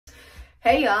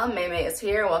Hey y'all, May is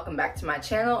here. Welcome back to my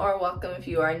channel, or welcome if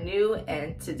you are new.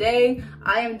 And today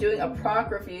I am doing a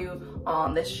product review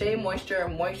on the Shea Moisture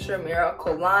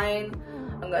Miracle line.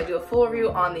 I'm gonna do a full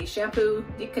review on the shampoo,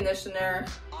 deep conditioner,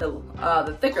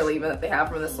 the thicker leave-in that they have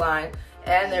from this line,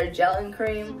 and their gel-in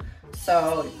cream.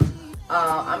 So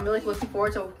I'm really looking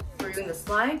forward to reviewing this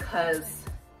line because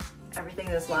everything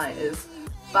in this line is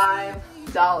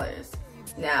 $5.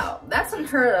 Now that's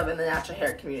unheard of in the natural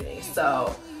hair community.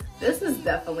 So this is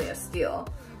definitely a steal.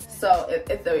 So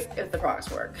if the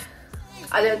products work.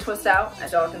 I did a twist out,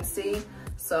 as y'all can see.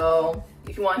 So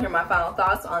if you want to hear my final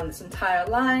thoughts on this entire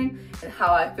line and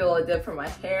how I feel it did for my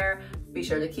hair, be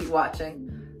sure to keep watching.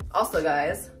 Also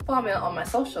guys, follow me on my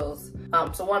socials.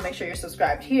 So want to make sure you're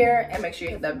subscribed here and make sure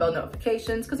you hit that bell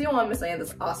notifications because you don't want to miss any of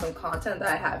this awesome content that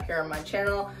I have here on my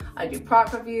channel. I do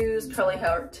product reviews, curly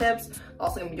hair tips,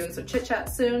 also gonna be doing some chit chat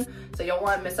soon. So you don't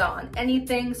want to miss out on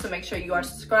anything. So make sure you are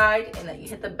subscribed and that you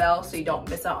hit the bell so you don't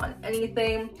miss out on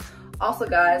anything. Also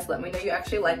guys, let me know you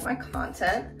actually like my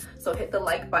content. So hit the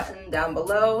like button down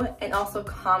below and also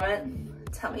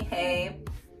comment, tell me, hey,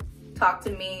 talk to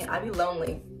me, I be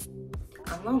lonely.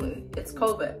 I'm lonely. It's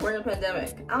COVID. We're in a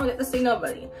pandemic. I don't get to see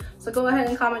nobody. So go ahead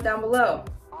and comment down below.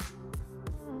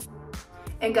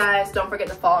 And guys, don't forget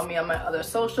to follow me on my other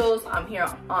socials. I'm here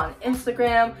on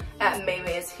Instagram at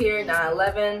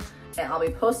MayMayIsHere911. And I'll be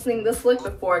posting this link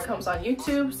before it comes on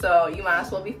YouTube. So you might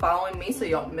as well be following me so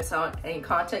you don't miss out on any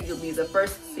content. You'll be the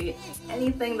first to see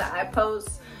anything that I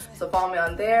post. So follow me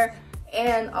on there.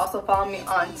 And also follow me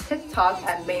on TikTok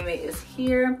at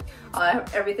MayMayIsHere. I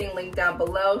have everything linked down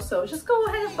below, so just go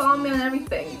ahead and follow me on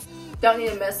everything. Don't need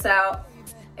to miss out.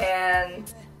 And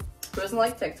who doesn't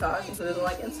like TikTok and who doesn't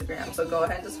like Instagram? So go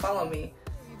ahead and just follow me,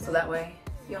 so that way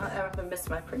you don't ever miss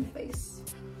my pretty face.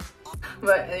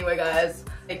 But anyway guys,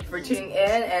 thank you for tuning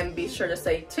in and be sure to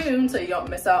stay tuned so you don't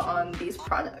miss out on these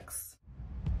products.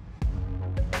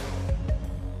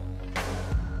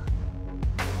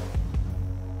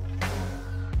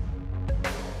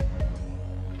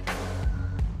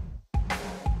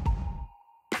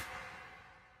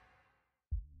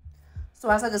 So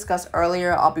as I discussed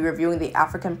earlier, I'll be reviewing the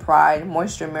African Pride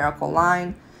Moisture Miracle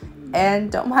line.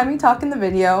 And don't mind me talking the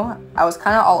video. I was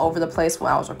kind of all over the place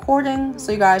when I was recording,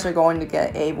 so you guys are going to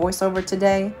get a voiceover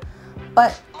today.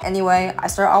 But anyway, I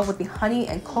start off with the Honey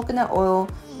and Coconut Oil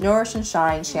Nourish and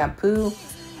Shine Shampoo.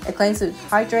 It claims to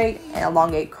hydrate and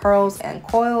elongate curls and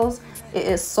coils. It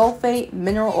is sulfate,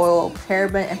 mineral oil,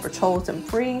 paraben, and petroleum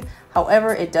free.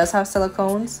 However, it does have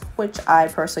silicones, which I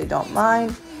personally don't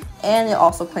mind. And it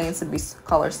also claims to be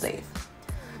color safe.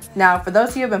 Now, for those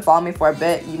of you who have been following me for a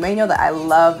bit, you may know that I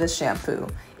love this shampoo.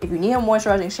 If you need a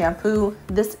moisturizing shampoo,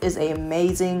 this is an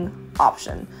amazing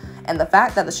option. And the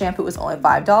fact that the shampoo is only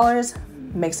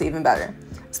 $5 makes it even better.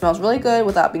 It smells really good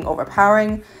without being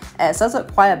overpowering, and it suds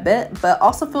up quite a bit, but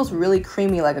also feels really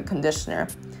creamy like a conditioner.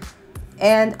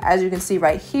 And as you can see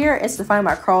right here, it's defining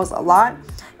my curls a lot.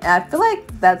 And I feel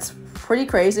like that's pretty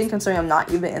crazy considering I'm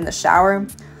not even in the shower.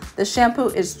 This shampoo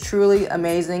is truly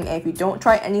amazing, and if you don't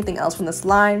try anything else from this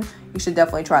line, you should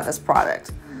definitely try this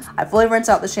product. I fully rinsed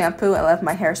out the shampoo and left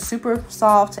my hair super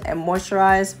soft and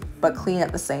moisturized, but clean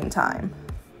at the same time.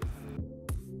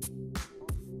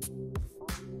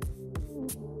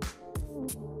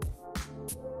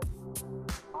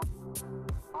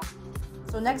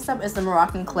 So next up is the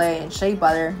Moroccan Clay and Shea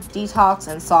Butter Detox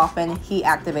and Soften Heat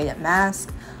Activated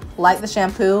Mask. Like the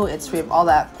shampoo, it's free of all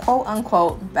that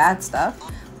quote-unquote bad stuff,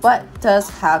 but does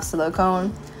have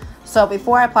silicone. So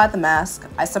before I applied the mask,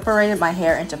 I separated my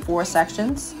hair into 4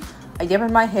 sections. I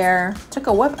dipped my hair, took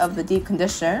a whiff of the deep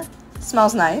conditioner. It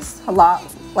smells nice, a lot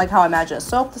like how I imagine a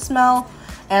soap to smell,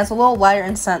 and it's a little lighter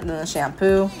in scent than the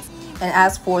shampoo. And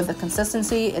as for the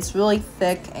consistency, it's really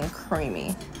thick and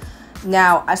creamy.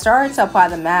 Now, I started to apply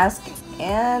the mask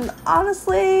and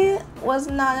honestly was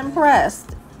not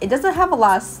impressed. It doesn't have a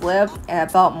lot of slip, and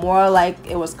it felt more like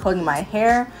it was coating my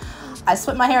hair. I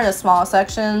split my hair into smaller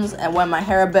sections and wet my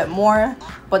hair a bit more,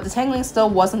 but the tangling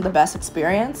still wasn't the best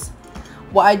experience.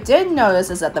 What I did notice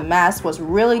is that the mask was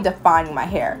really defining my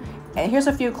hair. And here's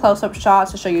a few close-up shots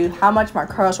to show you how much my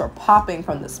curls were popping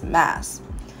from this mask.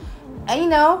 And you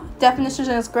know,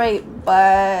 definition is great,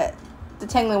 but the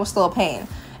tangling was still a pain.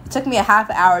 It took me a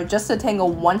half hour just to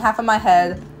tangle one half of my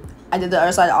head. I did the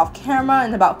other side off camera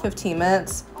in about 15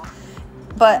 minutes.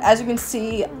 But as you can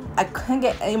see, I couldn't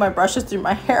get any of my brushes through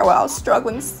my hair while I was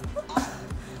struggling.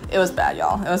 It was bad,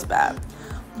 y'all. It was bad.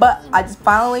 But I just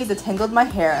finally detangled my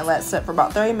hair and let it sit for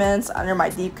about 30 minutes under my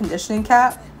deep conditioning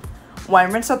cap. When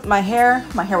I rinsed out my hair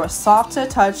was soft to the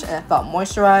touch and it felt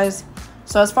moisturized.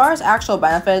 So as far as actual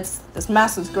benefits, this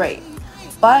mask is great.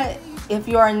 But If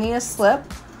you are in need of slip,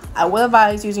 I would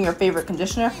advise using your favorite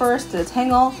conditioner first to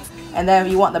detangle, and then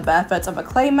if you want the benefits of a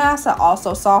clay mask that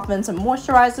also softens and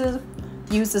moisturizes,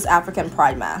 use this African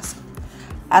Pride mask.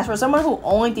 As for someone who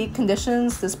only deep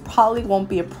conditions, this probably won't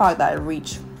be a product that I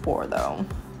reach for though.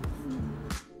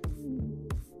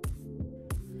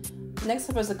 Next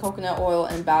up is the coconut oil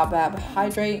and baobab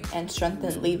hydrate and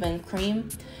strengthen leave-in cream.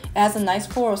 It has a nice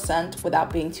floral scent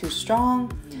without being too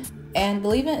strong, and the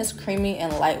leave-in is creamy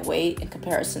and lightweight in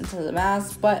comparison to the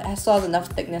mask, but it still has enough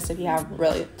thickness if you have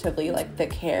relatively like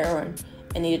thick hair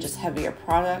or need just heavier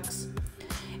products.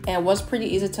 And it was pretty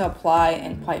easy to apply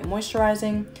and quite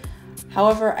moisturizing.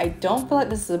 However, I don't feel like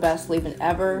this is the best leave-in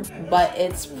ever, but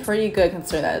it's pretty good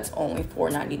considering that it's only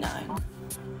 $4.99.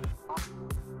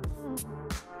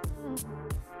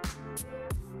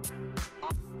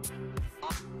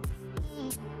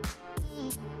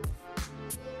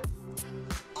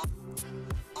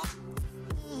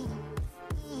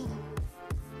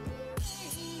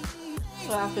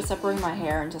 So after separating my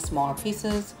hair into smaller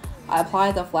pieces, I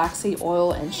applied the flaxseed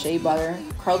oil and shea butter,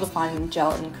 curl defining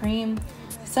gelatin cream.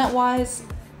 Scent wise,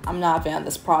 I'm not a fan of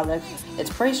this product. It's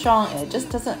pretty strong and it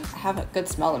just doesn't have a good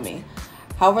smell to me.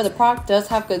 However, the product does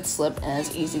have good slip and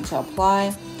it's easy to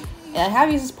apply. And I have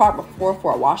used this product before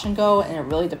for a wash and go and it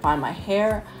really defined my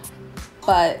hair,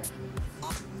 but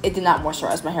it did not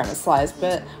moisturize my hair in the slightest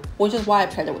bit, which is why I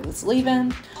paired it with this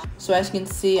leave-in. So as you can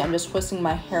see, I'm just twisting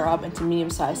my hair up into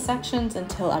medium-sized sections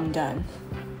until I'm done.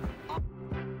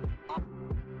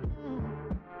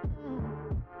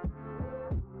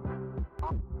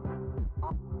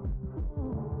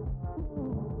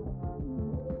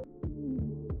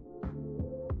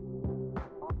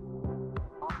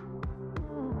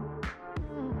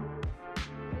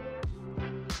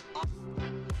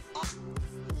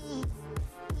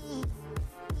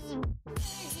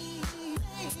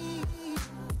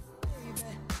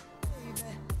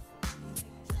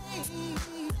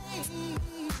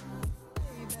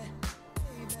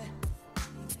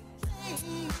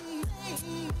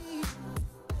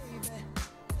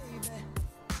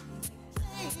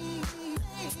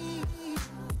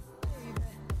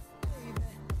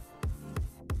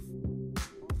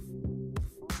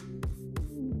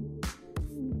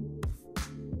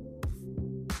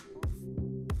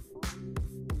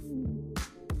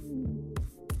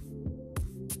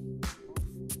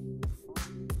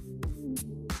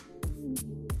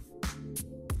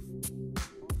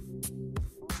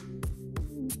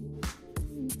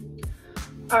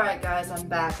 Alright guys, I'm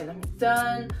back and I'm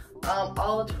done.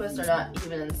 All the twists are not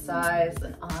even in size,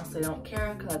 and honestly I don't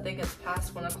care because I think it's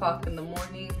past 1 o'clock in the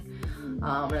morning.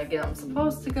 And again, I'm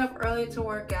supposed to get up early to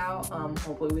work out.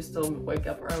 Hopefully we still wake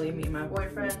up early, me and my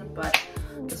boyfriend, but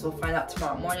I guess we'll find out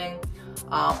tomorrow morning.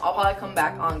 I'll probably come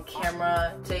back on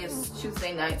camera. Today is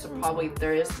Tuesday night, so probably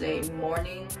Thursday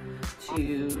morning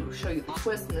to show you the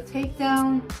twist and the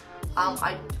takedown.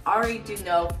 I already do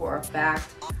know for a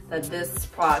fact that this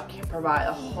product can provide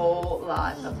a whole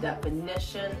lot of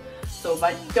definition. So if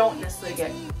I don't necessarily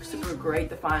get super great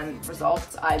defined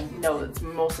results, I know it's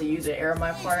mostly user error on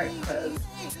my part because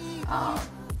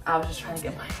I was just trying to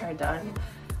get my hair done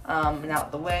and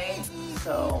out the way.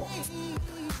 So,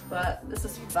 but this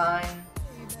is fine.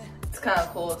 It's kind of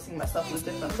cool seeing myself with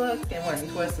a different look and wearing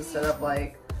twists instead of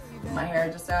like my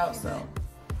hair just out. So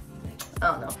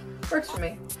I don't know, works for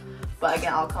me. But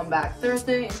again, I'll come back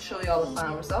Thursday and show you all the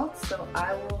final results. So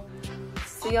I will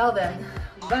see y'all then.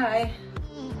 Bye.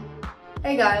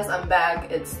 Hey guys, I'm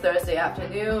back. It's Thursday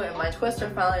afternoon and my twists are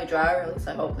finally dry, or at least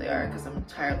I hope they are because I'm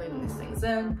tired of leaving these things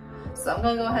in. So I'm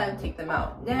gonna go ahead and take them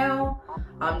out now.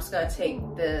 I'm just gonna take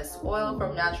this oil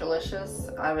from Naturalicious.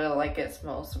 I really like it. It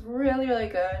smells really, really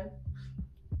good.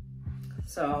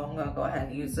 So I'm gonna go ahead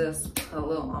and use this, put a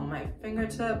little on my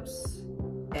fingertips,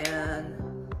 and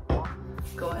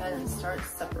go ahead and start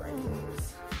separating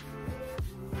these.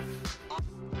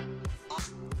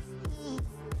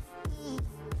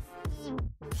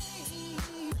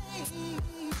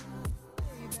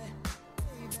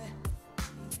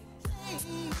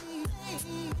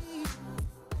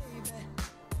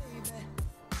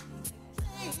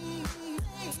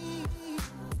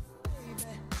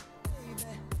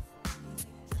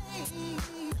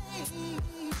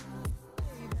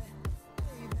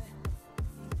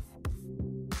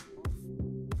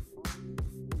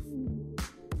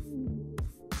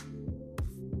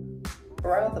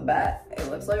 Right off the bat, it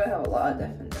looks like I have a lot of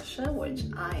definition, which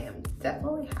I am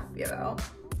definitely happy about.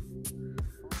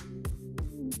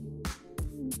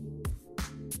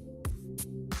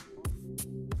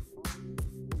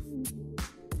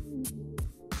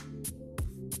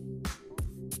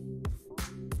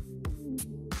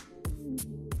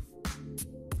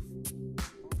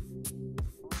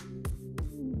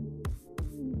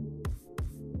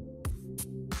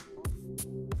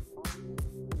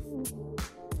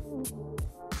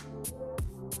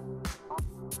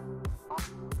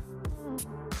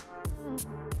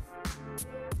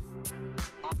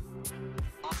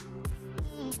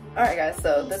 Alright guys,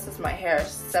 so this is my hair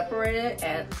separated,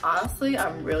 and honestly,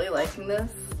 I'm really liking this.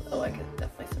 Oh, I could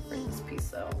definitely separate this piece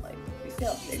though. Like, you see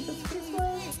how big this piece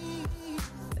was?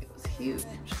 It was huge.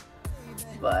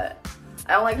 But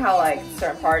I don't like how like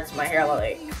certain parts of my hair are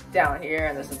like down here,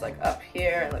 and this is like up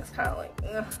here, and it looks kind of like,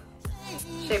 ugh.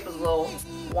 Shape is a little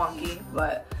wonky,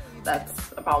 but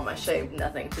that's a problem with my shape,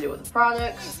 nothing to do with the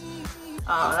products.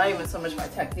 Not even so much my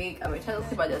technique. I mean,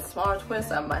 technically if I did smaller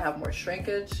twists, I might have more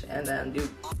shrinkage and then do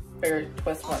bigger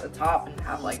twists at the top and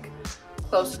have like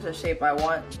closer to the shape I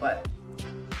want, but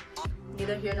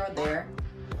neither here nor there.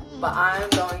 But I'm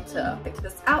going to fix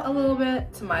this out a little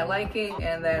bit to my liking,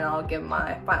 and then I'll give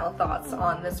my final thoughts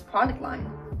on this product line.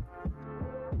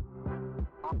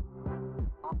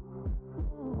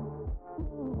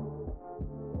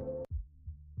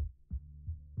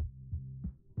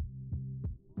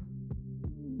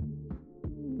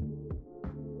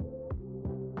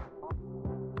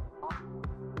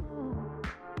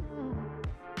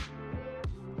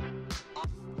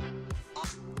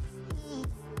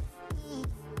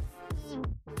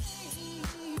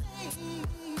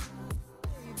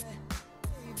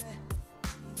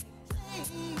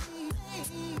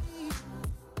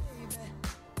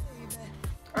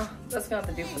 That's gonna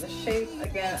have to do for the shape.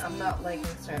 Again, I'm not liking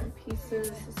certain pieces.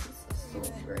 This is still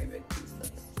a very big piece.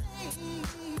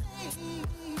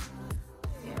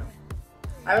 Yeah.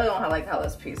 I really don't like how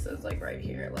this piece is like right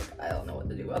here. Like, I don't know what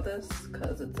to do about this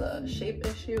because it's a shape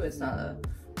issue. It's not a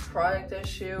product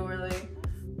issue really,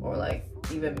 or like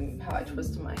even how I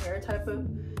twisted my hair type of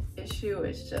issue.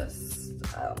 It's just,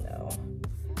 I don't know.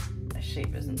 My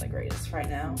shape isn't the greatest right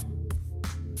now.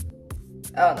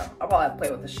 I don't know. I'll probably have to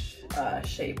play with the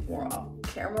shape more off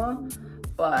camera,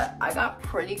 but I got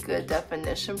pretty good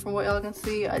definition from what y'all can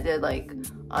see. I did like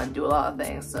undo a lot of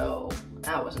things, so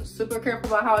I wasn't super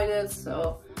careful about how I did,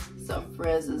 so some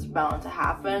frizz is bound to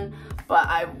happen, but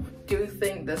I do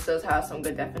think this does have some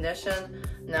good definition.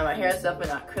 Now my hair is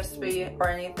definitely not crispy or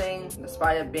anything,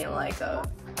 despite it being like a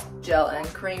gel and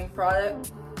cream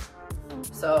product.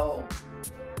 So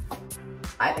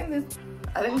I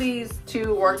think these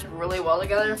two worked really well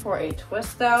together for a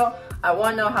twist out. I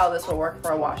want to know how this will work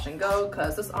for a wash and go,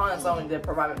 because this on its own did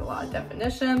provide me with a lot of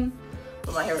definition,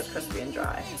 but my hair was crispy and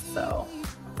dry. So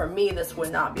for me, this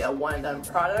would not be a one and done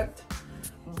product,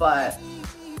 but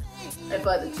I feel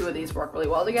like the two of these work really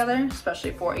well together,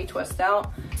 especially for a twist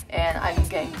out. And I'm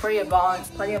getting plenty of volume,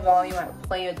 I have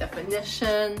plenty of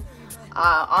definition.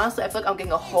 Honestly, I feel like I'm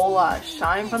getting a whole lot of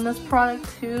shine from this product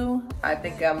too. I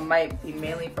think it might be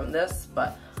mainly from this,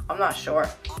 but I'm not sure.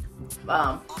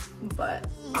 But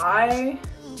I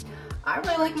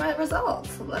really like my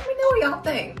results. Let me know what y'all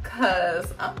think,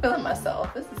 cause I'm feeling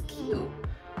myself. This is cute.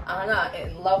 I'm not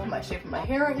in love with my shape of my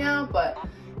hair right now, but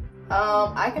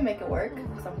I can make it work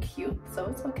because I'm cute, so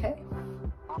it's okay.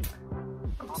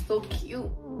 I'm so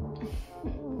cute.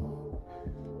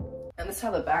 And this is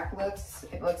how the back looks.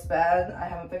 It looks bad. I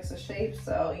haven't fixed the shape,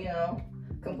 so, you know,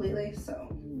 completely,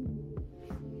 so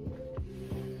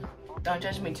don't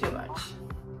judge me too much.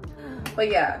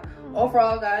 But yeah,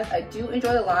 overall guys, I do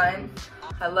enjoy the line.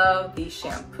 I love the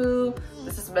shampoo.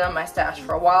 This has been on my stash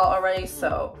for a while already,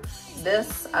 so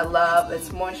this I love. It's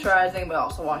moisturizing, but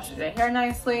also washes your hair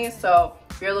nicely. So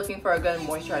if you're looking for a good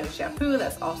moisturizing shampoo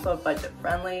that's also budget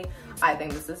friendly, I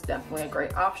think this is definitely a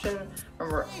great option.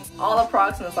 Remember, all the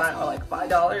products in this line are like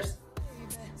 $5.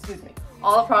 Excuse me.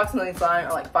 All the products in this line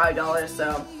are like $5,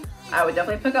 so I would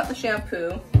definitely pick up the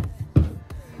shampoo.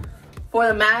 For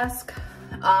the mask,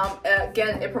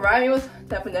 again, it provided me with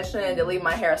definition and to leave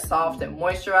my hair soft and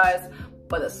moisturized,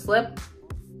 but the slip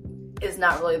is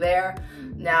not really there.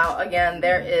 Now, again,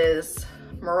 there is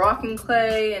Moroccan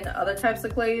clay and other types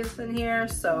of clays in here,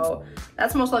 so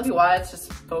that's most likely why it's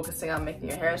just focusing on making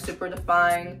your hair super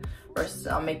defined versus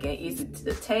making it easy to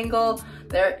detangle.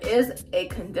 There is a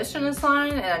conditioner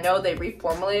line, and I know they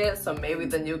reformulated it, so maybe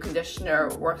the new conditioner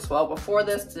works well before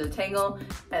this to detangle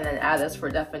and then add this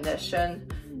for definition.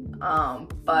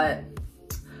 But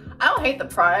I don't hate the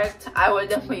product. I would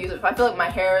definitely use it. If I feel like my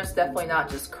hair is definitely not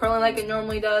just curling like it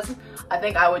normally does, I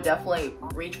think I would definitely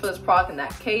reach for this product in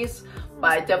that case,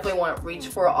 but I definitely wouldn't reach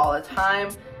for it all the time,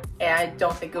 and I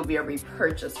don't think it would be a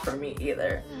repurchase for me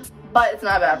either. But it's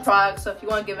not a bad product, so if you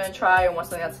want to give it a try and want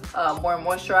something that's more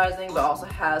moisturizing but also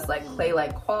has like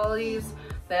clay-like qualities,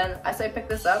 then I say pick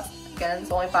this up. Again,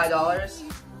 it's only $5.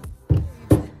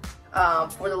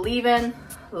 For the leave-in,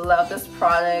 love this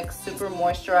product. Super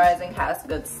moisturizing, has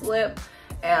good slip,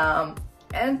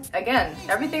 and again,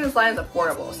 everything in this line is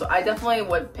affordable. So I definitely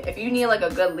would, if you need like a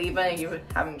good leave-in and you're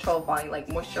having trouble finding like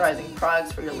moisturizing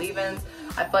products for your leave-ins,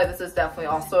 I feel like this is definitely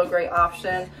also a great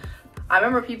option. I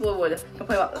remember people would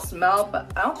complain about the smell,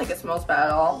 but I don't think it smells bad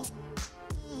at all.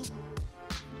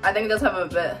 I think it does have a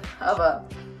bit of a,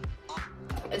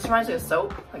 it just reminds me of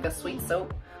soap, like a sweet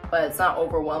soap, but it's not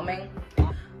overwhelming.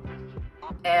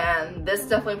 And this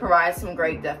definitely provides some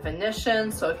great definition.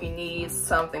 So if you need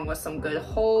something with some good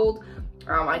hold,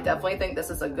 I definitely think this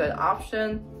is a good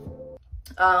option.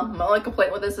 My only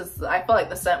complaint with this is I feel like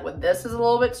the scent with this is a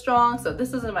little bit strong. So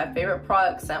this isn't my favorite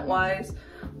product scent wise,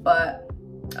 but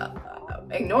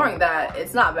ignoring that,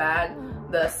 it's not bad.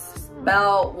 The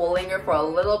smell will linger for a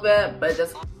little bit, but it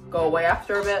just go away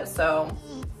after a bit. So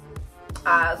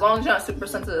as long as you're not super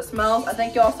sensitive to smells, I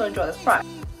think you'll also enjoy this product.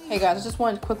 Hey guys, I just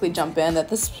wanted to quickly jump in that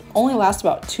this only lasts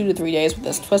about 2 to 3 days with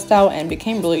this twist out and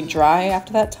became really dry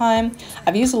after that time.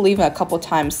 I've used the leave-in a couple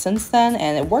times since then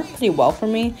and it worked pretty well for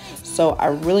me. So I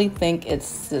really think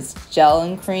it's this gel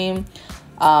and cream.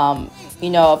 You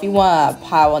know, if you want to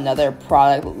pile another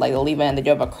product like the leave-in and they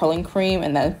do have a curling cream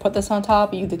and then put this on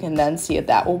top, you can then see if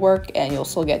that will work and you'll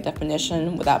still get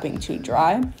definition without being too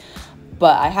dry.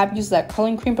 But I have used that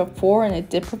curling cream before and it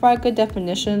did provide good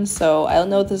definition, so I don't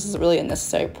know if this is really a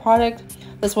necessary product.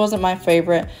 This wasn't my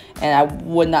favorite and I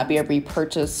would not be a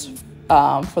repurchase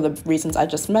for the reasons I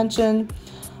just mentioned.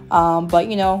 But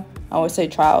you know, I always say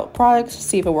try out products,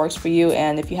 see if it works for you,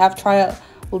 and if you have tried it,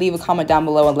 leave a comment down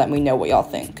below and let me know what y'all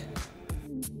think.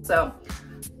 So,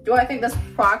 do I think this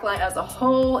product line as a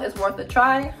whole is worth a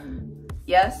try?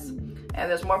 Yes, and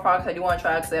there's more products I do want to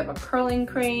try because they have a curling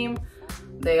cream.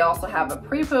 They also have a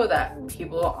pre-poo that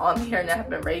people on the internet have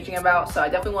been raging about, so I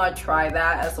definitely want to try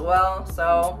that as well.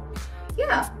 So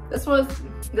yeah, this was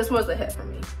a hit for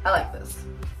me. I like this.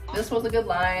 This was a good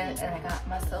line, and I got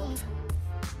myself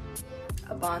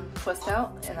a Bond twist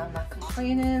out, and I'm not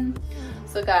complaining.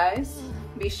 So guys,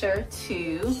 be sure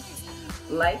to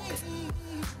like,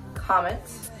 comment,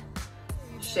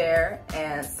 share,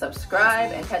 and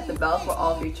subscribe, and hit the bell for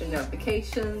all future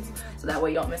notifications so that way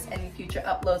you don't miss any future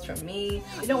uploads from me.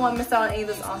 You don't want to miss out on any of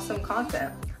this awesome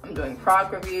content. I'm doing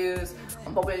product reviews.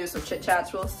 I'm hoping to do some chit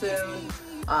chats real soon.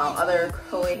 Other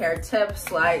curly hair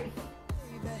tips, like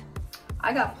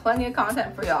I got plenty of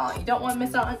content for y'all. You don't want to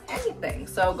miss out on anything.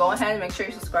 So go ahead and make sure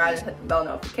you subscribe and hit the bell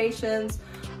notifications.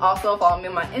 Also follow me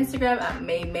on my Instagram at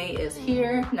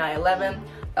maymayishere911.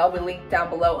 That'll be linked down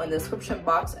below in the description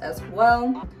box as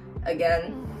well.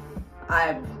 Again,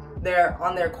 they're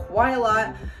on there quite a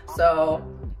lot. So,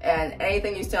 and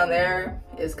anything you see on there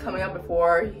is coming up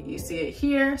before you see it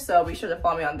here. So be sure to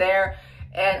follow me on there.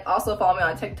 And also follow me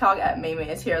on TikTok at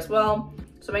maymayishere as well.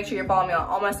 So make sure you're following me on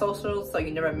all my socials so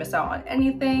you never miss out on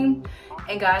anything.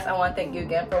 And guys, I want to thank you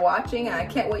again for watching. And I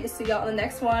can't wait to see y'all in the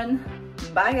next one.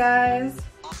 Bye guys.